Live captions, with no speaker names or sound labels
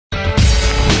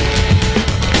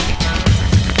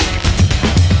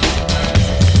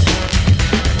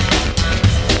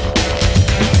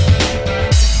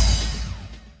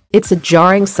It's a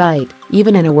jarring sight,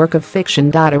 even in a work of fiction.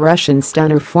 A Russian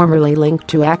stunner formerly linked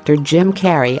to actor Jim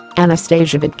Carrey,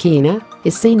 Anastasia Vitkina,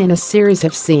 is seen in a series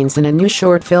of scenes in a new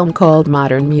short film called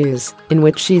Modern Muse, in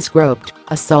which she's groped,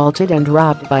 assaulted and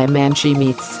robbed by a man she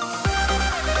meets.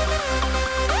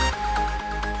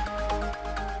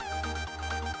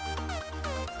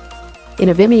 In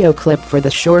a Vimeo clip for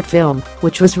the short film,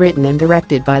 which was written and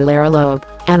directed by Lara Loeb,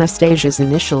 Anastasia's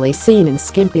initially seen in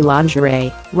skimpy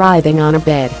lingerie, writhing on a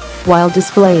bed, while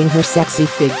displaying her sexy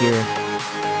figure.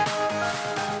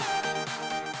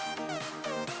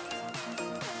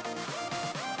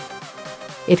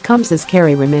 It comes as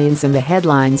Carrey remains in the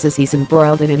headlines as he's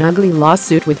embroiled in an ugly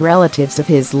lawsuit with relatives of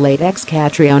his late ex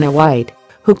Catriona White,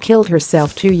 who killed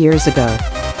herself 2 years ago.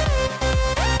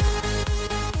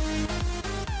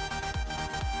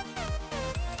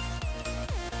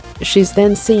 She's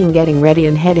then seen getting ready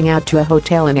and heading out to a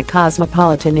hotel in a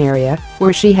cosmopolitan area,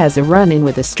 where she has a run-in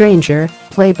with a stranger,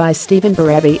 played by Stephen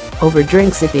Barebi, over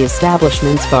drinks at the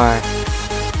establishment's bar.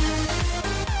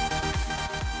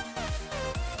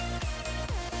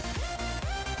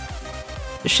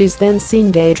 She's then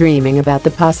seen daydreaming about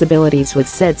the possibilities with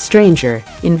said stranger,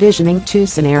 envisioning two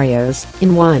scenarios.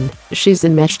 In one, she's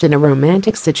enmeshed in a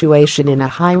romantic situation in a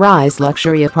high-rise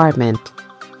luxury apartment.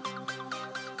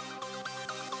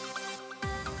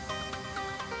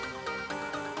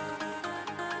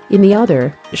 In the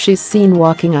other, she's seen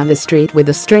walking on the street with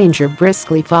a stranger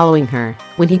briskly following her,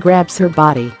 when he grabs her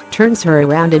body, turns her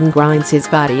around and grinds his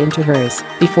body into hers,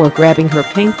 before grabbing her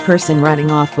pink purse and running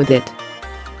off with it.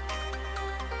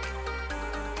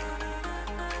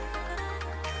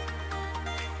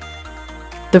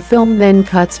 The film then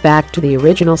cuts back to the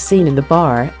original scene in the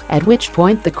bar, at which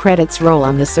point the credits roll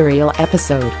on the surreal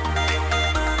episode.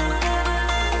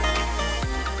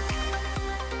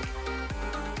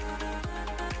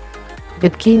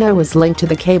 Vitkina was linked to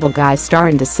the cable guy star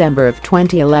in December of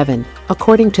 2011,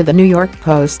 according to the New York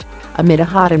Post, amid a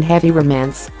hot and heavy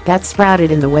romance that sprouted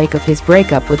in the wake of his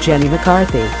breakup with Jenny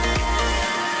McCarthy.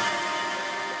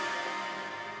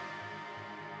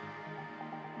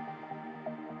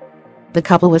 The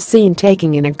couple was seen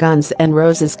taking in a Guns N'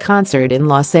 Roses concert in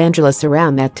Los Angeles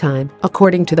around that time,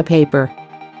 according to the paper.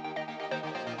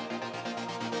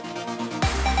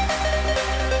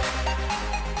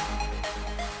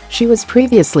 She was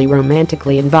previously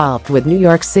romantically involved with New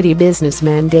York City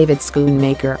businessman David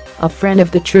Schoonmaker, a friend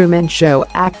of The Truman Show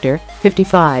actor,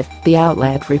 55, the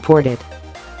outlet reported.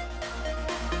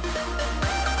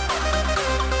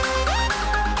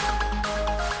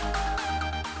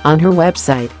 On her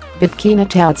website, Vitkina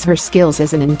touts her skills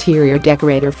as an interior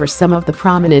decorator for some of the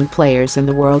prominent players in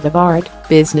the world of art,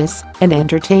 business, and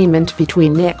entertainment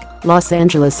between Nick, Los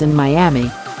Angeles and Miami.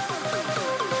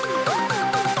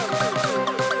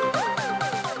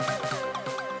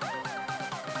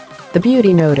 The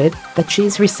beauty noted that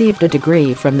she's received a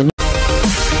degree from the